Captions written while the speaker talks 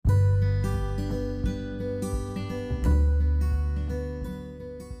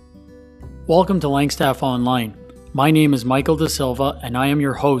Welcome to Langstaff Online. My name is Michael Da Silva, and I am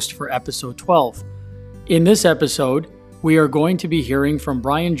your host for episode 12. In this episode, we are going to be hearing from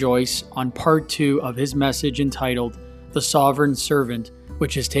Brian Joyce on part 2 of his message entitled The Sovereign Servant,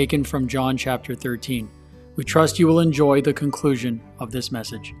 which is taken from John chapter 13. We trust you will enjoy the conclusion of this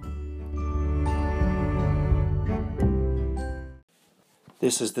message.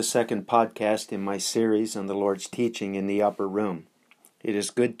 This is the second podcast in my series on the Lord's teaching in the upper room. It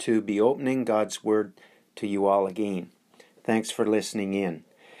is good to be opening God's Word to you all again. Thanks for listening in.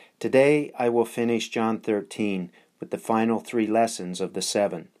 Today I will finish John 13 with the final 3 lessons of the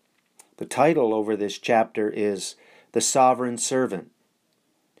 7. The title over this chapter is The Sovereign Servant.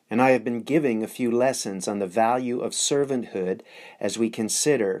 And I have been giving a few lessons on the value of servanthood as we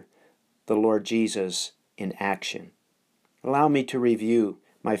consider the Lord Jesus in action. Allow me to review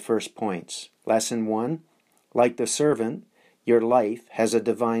my first points. Lesson 1, like the servant, your life has a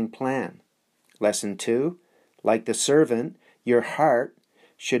divine plan. Lesson 2, like the servant, your heart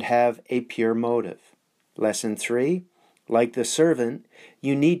should have a pure motive. Lesson 3, like the servant,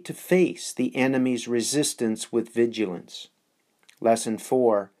 you need to face the enemy's resistance with vigilance. Lesson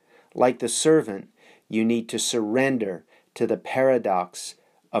 4, like the servant, you need to surrender to the paradox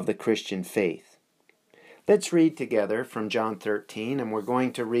of the Christian faith. Let's read together from John 13, and we're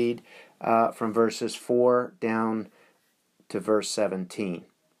going to read from verses 4 down to verse 17.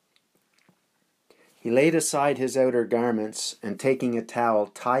 He laid aside his outer garments, and taking a towel,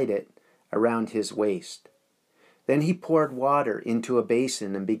 tied it around his waist. Then he poured water into a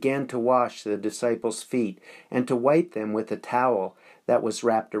basin and began to wash the disciples' feet and to wipe them with a towel that was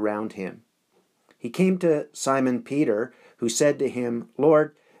wrapped around him. He came to Simon Peter, who said to him,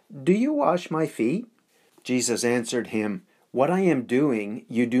 "Lord, do you wash my feet?" Jesus answered him, "What I am doing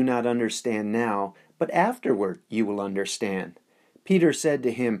you do not understand now, but afterward you will understand." Peter said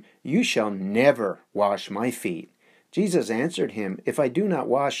to him, "You shall never wash my feet." Jesus answered him, "If I do not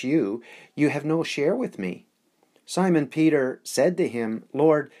wash you, you have no share with me." Simon Peter said to him,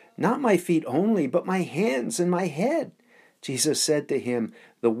 "Lord, not my feet only, but my hands and my head." Jesus said to him,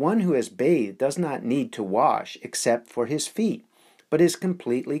 "The one who has bathed does not need to wash except for his feet, but is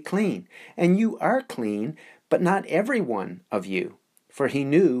completely clean. And you are clean, but not every one of you." For he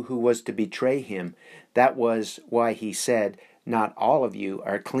knew who was to betray him. That was why he said, "Not all of you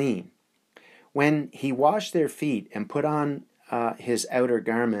are clean." When he washed their feet and put on his outer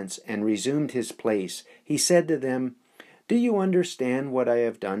garments and resumed his place, he said to them, "Do you understand what I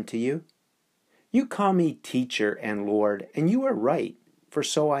have done to you? You call me teacher and Lord, and you are right, for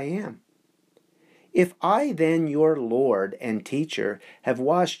so I am. If I then, your Lord and teacher, have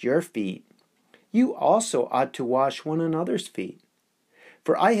washed your feet, you also ought to wash one another's feet.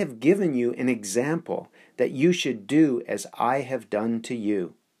 For I have given you an example that you should do as I have done to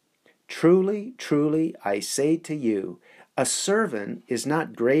you. Truly, truly, I say to you, a servant is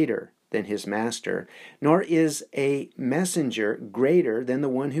not greater than his master, nor is a messenger greater than the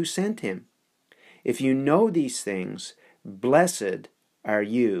one who sent him. If you know these things, blessed are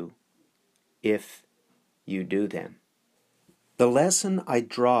you if you do them." The lesson I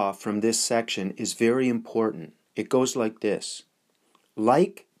draw from this section is very important. It goes like this.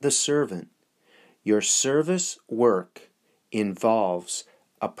 Like the servant, your service work involves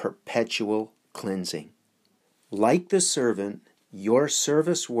a perpetual cleansing. Like the servant, your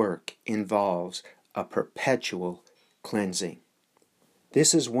service work involves a perpetual cleansing.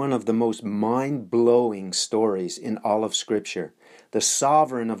 This is one of the most mind-blowing stories in all of Scripture. The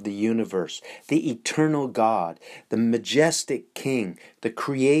sovereign of the universe, the eternal God, the majestic King, the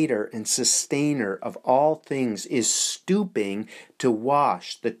creator and sustainer of all things is stooping to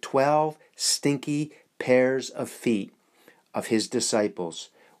wash the 12 stinky pairs of feet of his disciples,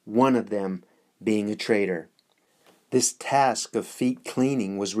 one of them being a traitor. This task of feet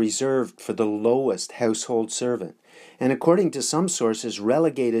cleaning was reserved for the lowest household servant, and according to some sources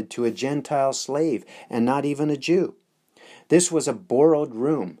relegated to a Gentile slave and not even a Jew. This was a borrowed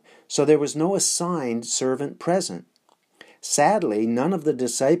room, so there was no assigned servant present. Sadly, none of the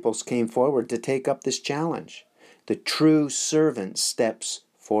disciples came forward to take up this challenge. The true servant steps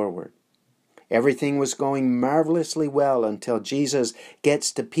forward. Everything was going marvelously well until Jesus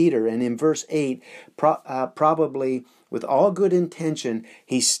gets to Peter, and in verse 8, probably with all good intention,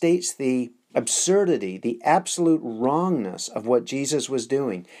 he states the absurdity, the absolute wrongness of what Jesus was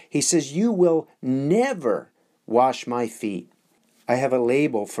doing. He says, "You will never wash my feet." I have a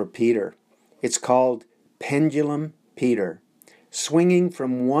label for Peter. It's called Pendulum Peter, swinging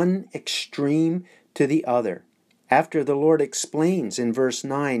from one extreme to the other. After the Lord explains in verse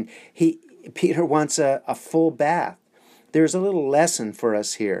 9, Peter wants a full bath. There's a little lesson for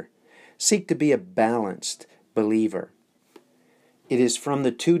us here. Seek to be a balanced believer. It is from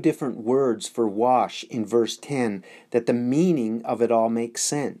the two different words for wash in verse 10 that the meaning of it all makes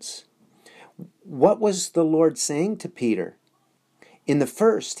sense. What was the Lord saying to Peter? In the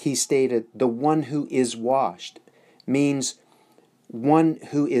first, he stated, the one who is washed means one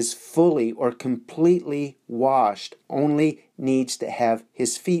who is fully or completely washed only needs to have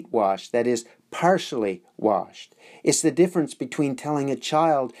his feet washed, that is, partially washed. It's the difference between telling a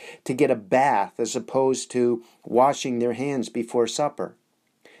child to get a bath as opposed to washing their hands before supper.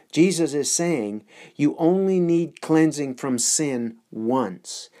 Jesus is saying you only need cleansing from sin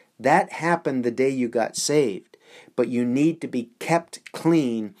once. That happened the day you got saved, but you need to be kept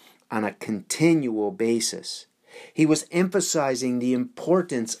clean on a continual basis. He was emphasizing the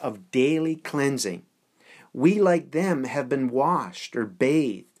importance of daily cleansing. We, like them, have been washed or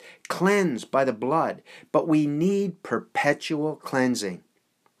bathed, cleansed by the blood, but we need perpetual cleansing.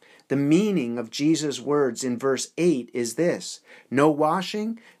 The meaning of Jesus' words in verse 8 is this: no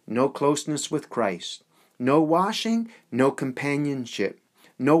washing, no closeness with Christ. No washing, no companionship.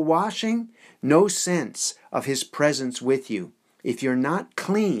 No washing, no sense of His presence with you. If you're not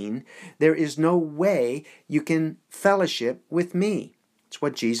clean, there is no way you can fellowship with me. It's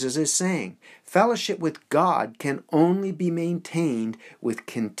what Jesus is saying. Fellowship with God can only be maintained with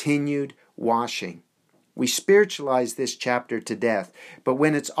continued washing. We spiritualize this chapter to death, but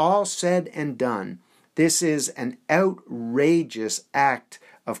when it's all said and done, this is an outrageous act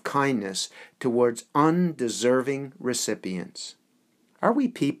of kindness towards undeserving recipients. Are we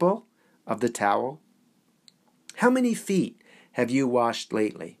people of the towel? How many feet have you washed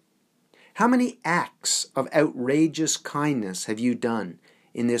lately? How many acts of outrageous kindness have you done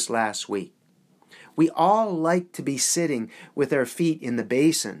in this last week? We all like to be sitting with our feet in the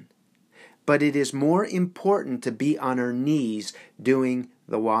basin, but it is more important to be on our knees doing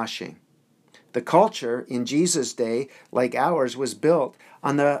the washing. The culture in Jesus' day, like ours, was built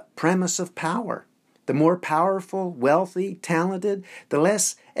on the premise of power. The more powerful, wealthy, talented, the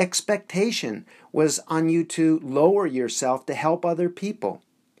less expectation was on you to lower yourself to help other people.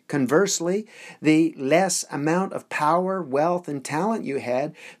 Conversely, the less amount of power, wealth, and talent you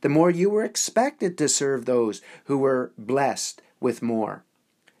had, the more you were expected to serve those who were blessed with more.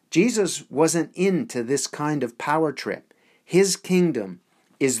 Jesus wasn't into this kind of power trip. His kingdom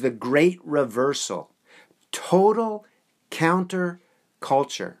is the great reversal, total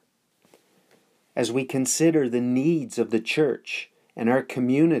counter-culture. As we consider the needs of the church and our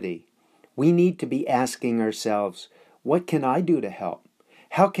community, we need to be asking ourselves, what can I do to help?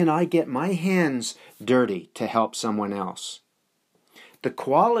 How can I get my hands dirty to help someone else? The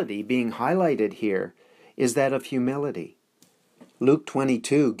quality being highlighted here is that of humility. Luke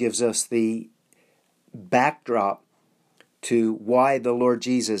 22 gives us the backdrop to why the Lord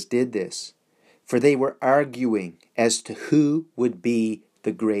Jesus did this. For they were arguing as to who would be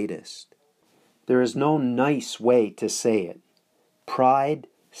the greatest. There is no nice way to say it. Pride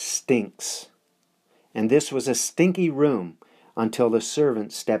stinks. And this was a stinky room until the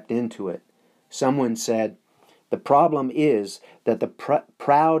servant stepped into it. Someone said, the problem is that the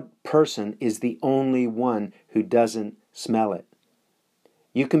proud person is the only one who doesn't smell it.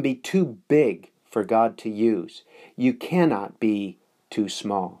 You can be too big for God to use. You cannot be too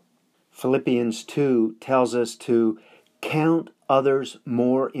small. Philippians 2 tells us to count others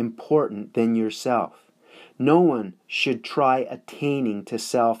more important than yourself. No one should try attaining to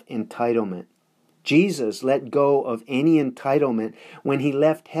self-entitlement. Jesus let go of any entitlement when He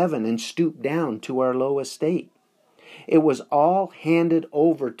left heaven and stooped down to our low estate. It was all handed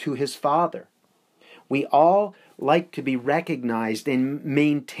over to His Father. We all like to be recognized and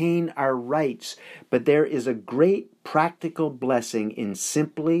maintain our rights, but there is a great practical blessing in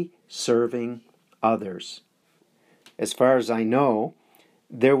simply serving others. As far as I know,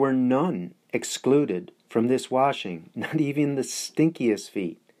 there were none excluded from this washing, not even the stinkiest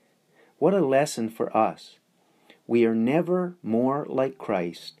feet. What a lesson for us. We are never more like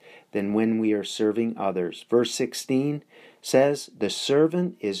Christ than when we are serving others. Verse 16 says, the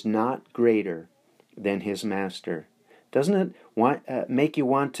servant is not greater than his master. Doesn't it make you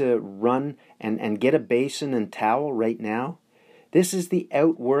want to run and get a basin and towel right now? This is the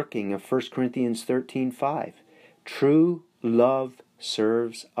outworking of 1 Corinthians 13:5. True love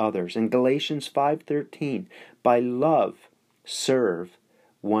serves others. And Galatians 5:13, by love serve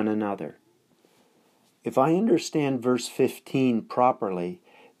one another. If I understand verse 15 properly,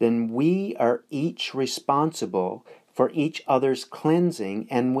 then we are each responsible for each other's cleansing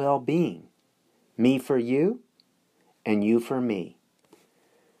and well-being. Me for you, and you for me.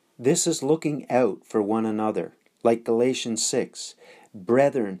 This is looking out for one another. Like Galatians 6,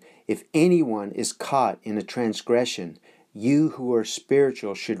 Brethren, if anyone is caught in a transgression, you who are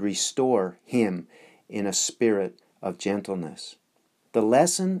spiritual should restore him in a spirit of gentleness. The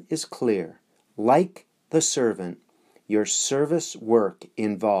lesson is clear. Like the servant, your service work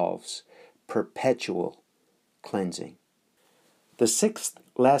involves perpetual cleansing. The sixth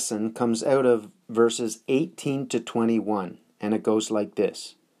lesson comes out of verses 18 to 21, and it goes like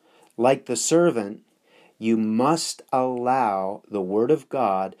this. Like the servant, you must allow the Word of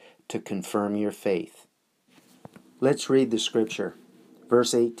God to confirm your faith. Let's read the scripture.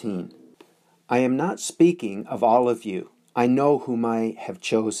 Verse 18. I am not speaking of all of you. I know whom I have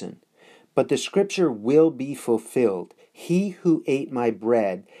chosen. But the scripture will be fulfilled. He who ate my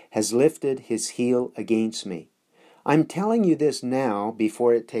bread has lifted his heel against me. I'm telling you this now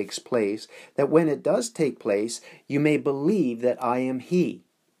before it takes place, that when it does take place, you may believe that I am he.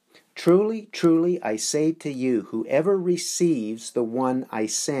 Truly, truly, I say to you, whoever receives the one I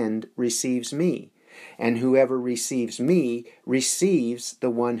send receives me, and whoever receives me receives the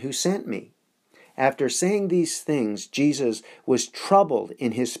one who sent me. After saying these things, Jesus was troubled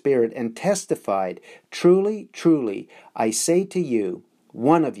in his spirit and testified, Truly, truly, I say to you,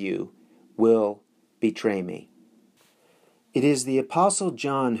 one of you will betray me. It is the Apostle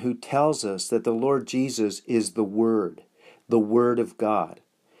John who tells us that the Lord Jesus is the Word of God.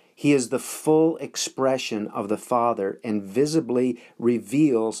 He is the full expression of the Father and visibly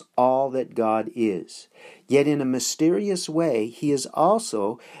reveals all that God is. Yet in a mysterious way, he is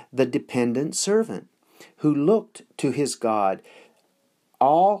also the dependent servant who looked to his God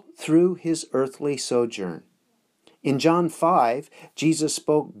all through his earthly sojourn. In John 5, Jesus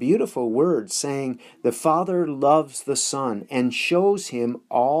spoke beautiful words saying, The Father loves the Son and shows him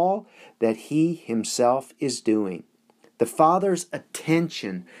all that he himself is doing. The Father's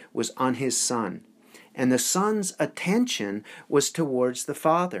attention was on his Son, and the Son's attention was towards the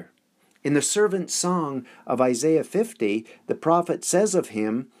Father. In the servant song of Isaiah 50, the prophet says of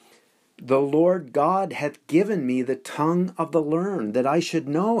him, The Lord God hath given me the tongue of the learned, that I should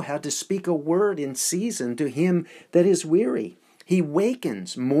know how to speak a word in season to him that is weary. He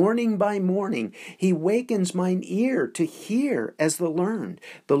wakens morning by morning. He wakens mine ear to hear as the learned.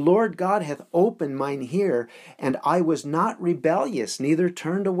 The Lord God hath opened mine ear, and I was not rebellious, neither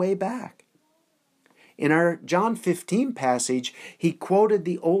turned away back. In our John 15 passage, he quoted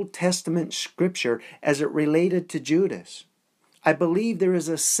the Old Testament scripture as it related to Judas. I believe there is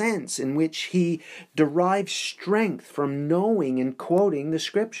a sense in which he derives strength from knowing and quoting the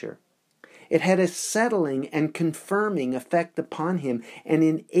scripture. It had a settling and confirming effect upon him and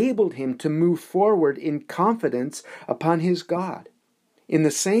enabled him to move forward in confidence upon his God. In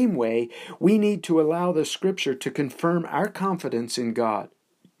the same way, we need to allow the Scripture to confirm our confidence in God.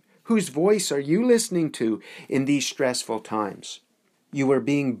 Whose voice are you listening to in these stressful times? You are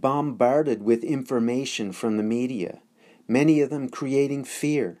being bombarded with information from the media, many of them creating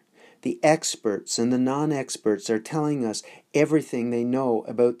fear. The experts and the non-experts are telling us everything they know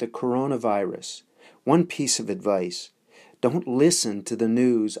about the coronavirus. One piece of advice, don't listen to the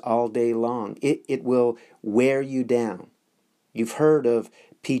news all day long. It will wear you down. You've heard of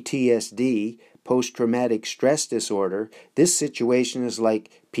PTSD, post-traumatic stress disorder. This situation is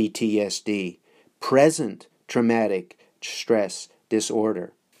like PTSD, present traumatic stress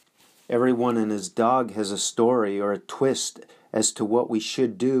disorder. Everyone and his dog has a story or a twist as to what we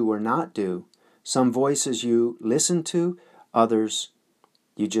should do or not do. Some voices you listen to, others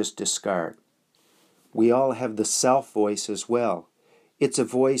you just discard. We all have the self voice as well. It's a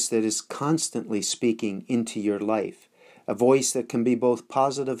voice that is constantly speaking into your life, a voice that can be both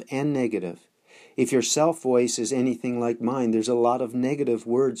positive and negative. If your self voice is anything like mine, there's a lot of negative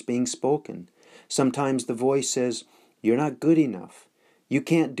words being spoken. Sometimes the voice says, "You're not good enough. You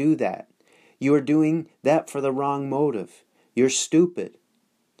can't do that. You are doing that for the wrong motive. You're stupid."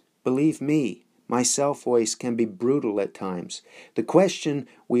 Believe me, my self-voice can be brutal at times. The question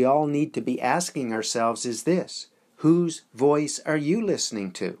we all need to be asking ourselves is this: whose voice are you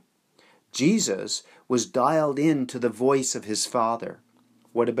listening to? Jesus was dialed in to the voice of his Father.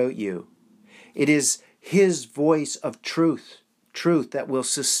 What about you? It is his voice of truth that will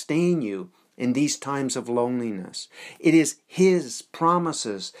sustain you in these times of loneliness. It is his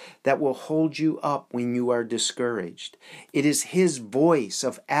promises that will hold you up when you are discouraged. It is his voice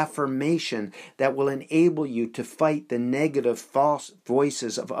of affirmation that will enable you to fight the negative, false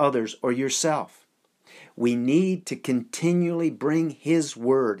voices of others or yourself. We need to continually bring his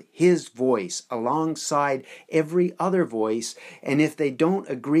word, his voice, alongside every other voice, and if they don't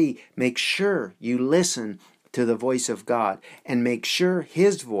agree, make sure you listen to the voice of God and make sure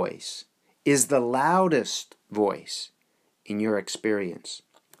his voice is the loudest voice in your experience.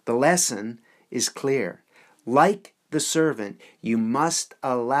 The lesson is clear. Like the servant, you must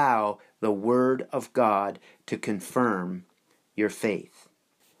allow the Word of God to confirm your faith.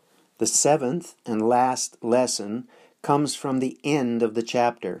 The seventh and last lesson comes from the end of the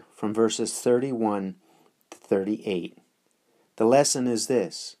chapter, from verses 31 to 38. The lesson is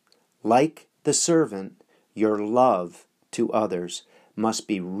this: like the servant, your love to others must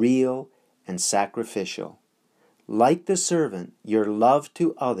be real and sacrificial. Like the servant, your love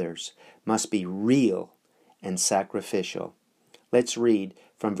to others must be real and sacrificial. Let's read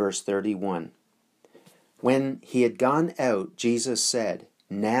from verse 31. When he had gone out, Jesus said,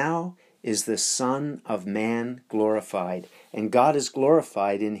 "Now is the Son of Man glorified, and God is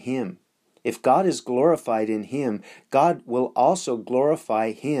glorified in him. If God is glorified in him, God will also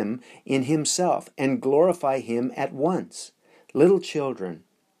glorify him in himself, and glorify him at once. Little children,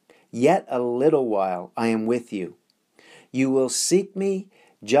 yet a little while I am with you. You will seek me,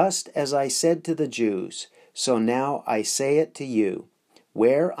 just as I said to the Jews. So now I say it to you,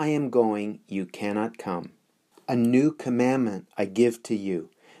 where I am going, you cannot come. A new commandment I give to you,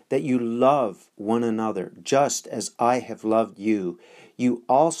 that you love one another, just as I have loved you. You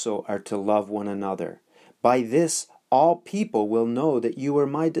also are to love one another. By this all people will know that you are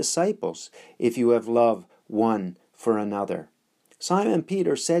my disciples, if you have love one for another." Simon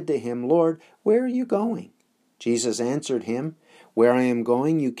Peter said to him, "Lord, where are you going?" Jesus answered him, "Where I am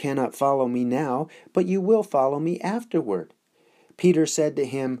going you cannot follow me now, but you will follow me afterward." Peter said to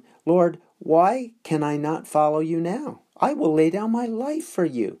him, "Lord, why can I not follow you now? I will lay down my life for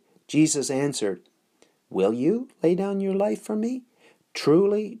you." Jesus answered, "Will you lay down your life for me?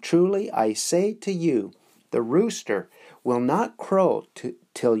 Truly, truly, I say to you, the rooster will not crow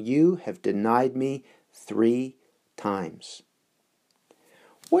till you have denied me 3 times.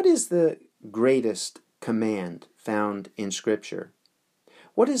 What is the greatest command found in Scripture?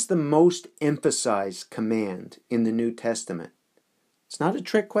 What is the most emphasized command in the New Testament? It's not a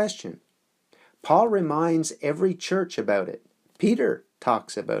trick question. Paul reminds every church about it. Peter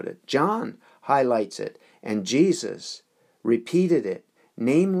talks about it. John highlights it. And Jesus repeated it,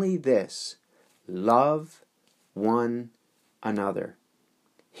 namely this: love one another.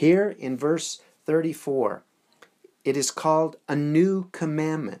 Here in verse 34, it is called a new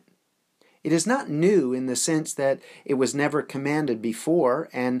commandment. It is not new in the sense that it was never commanded before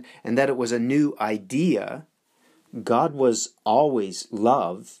and that it was a new idea. God was always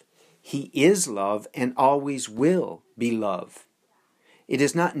love. He is love and always will be love. It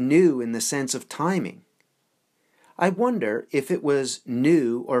is not new in the sense of timing. I wonder if it was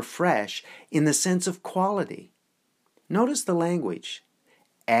new or fresh in the sense of quality. Notice the language.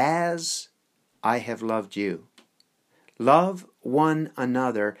 As I have loved you. Love one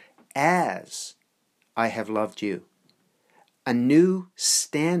another as I have loved you. A new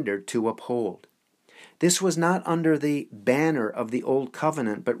standard to uphold. This was not under the banner of the old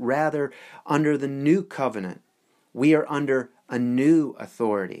covenant, but rather under the new covenant. We are under a new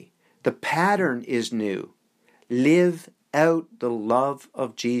authority. The pattern is new. Live out the love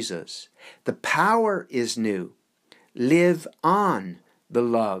of Jesus. The power is new. Live on the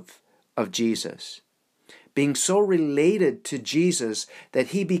love of Jesus. Being so related to Jesus that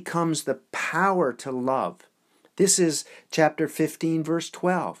he becomes the power to love. This is chapter 15, verse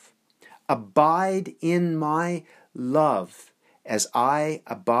 12. Abide in my love as I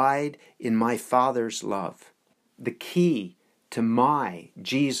abide in my Father's love. The key to my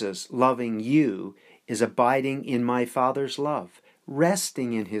Jesus loving you is abiding in my Father's love,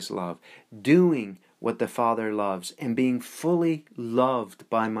 resting in his love, doing what the Father loves, and being fully loved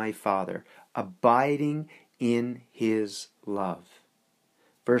by my Father, abiding in his love.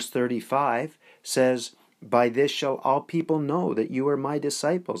 Verse 35 says, "By this shall all people know that you are my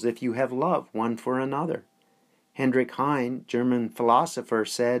disciples, if you have love one for another." Heinrich Heine, German philosopher,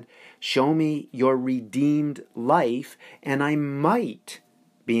 said, "Show me your redeemed life, and I might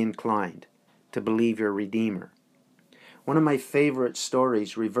be inclined to believe your Redeemer." One of my favorite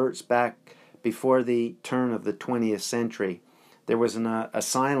stories reverts back before the turn of the 20th century. There was an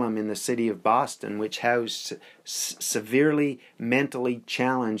asylum in the city of Boston which housed severely mentally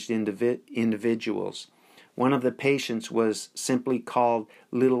challenged individuals. One of the patients was simply called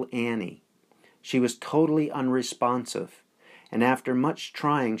Little Annie. She was totally unresponsive, and after much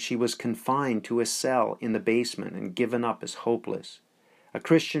trying she was confined to a cell in the basement and given up as hopeless. A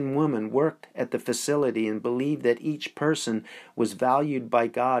Christian woman worked at the facility and believed that each person was valued by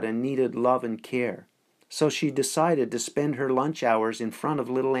God and needed love and care. So she decided to spend her lunch hours in front of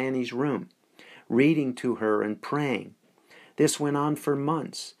Little Annie's room, reading to her and praying. This went on for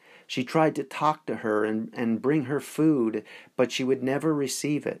months. She tried to talk to her and bring her food, but she would never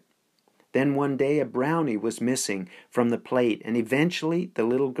receive it. Then one day a brownie was missing from the plate, and eventually the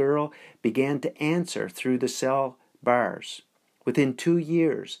little girl began to answer through the cell bars. Within 2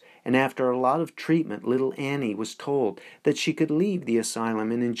 years, and after a lot of treatment, little Annie was told that she could leave the asylum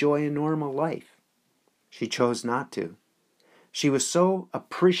and enjoy a normal life. She chose not to. She was so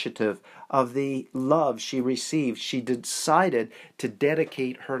appreciative of the love she received, she decided to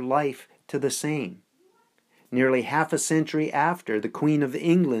dedicate her life to the same. Nearly half a century after, the Queen of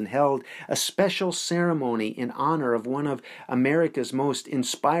England held a special ceremony in honor of one of America's most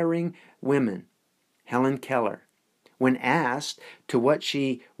inspiring women, Helen Keller. When asked to what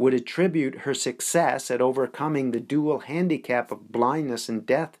she would attribute her success at overcoming the dual handicap of blindness and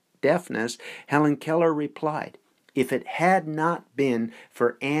deafness, Helen Keller replied, "If it had not been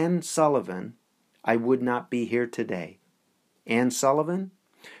for Anne Sullivan, I would not be here today." Anne Sullivan,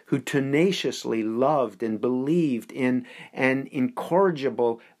 who tenaciously loved and believed in an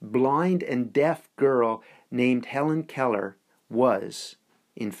incorrigible blind and deaf girl named Helen Keller, was,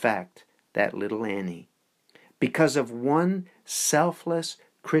 in fact, that little Annie. Because of one selfless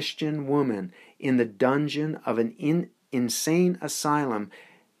Christian woman in the dungeon of an insane asylum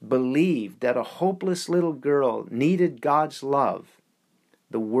believed that a hopeless little girl needed God's love,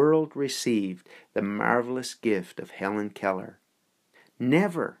 the world received the marvelous gift of Helen Keller.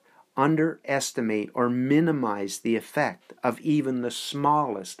 Never underestimate or minimize the effect of even the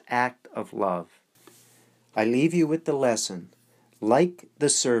smallest act of love. I leave you with the lesson. Like the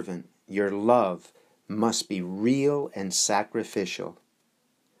servant, your love must be real and sacrificial.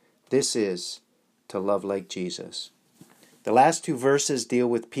 This is to love like Jesus. The last 2 verses deal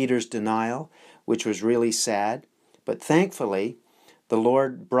with Peter's denial, which was really sad, but thankfully the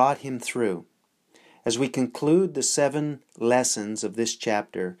Lord brought him through. As we conclude the 7 lessons of this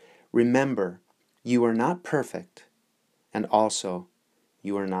chapter, remember, you are not perfect, and also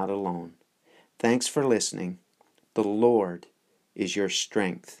you are not alone. Thanks for listening. The Lord is your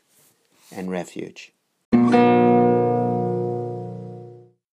strength and refuge.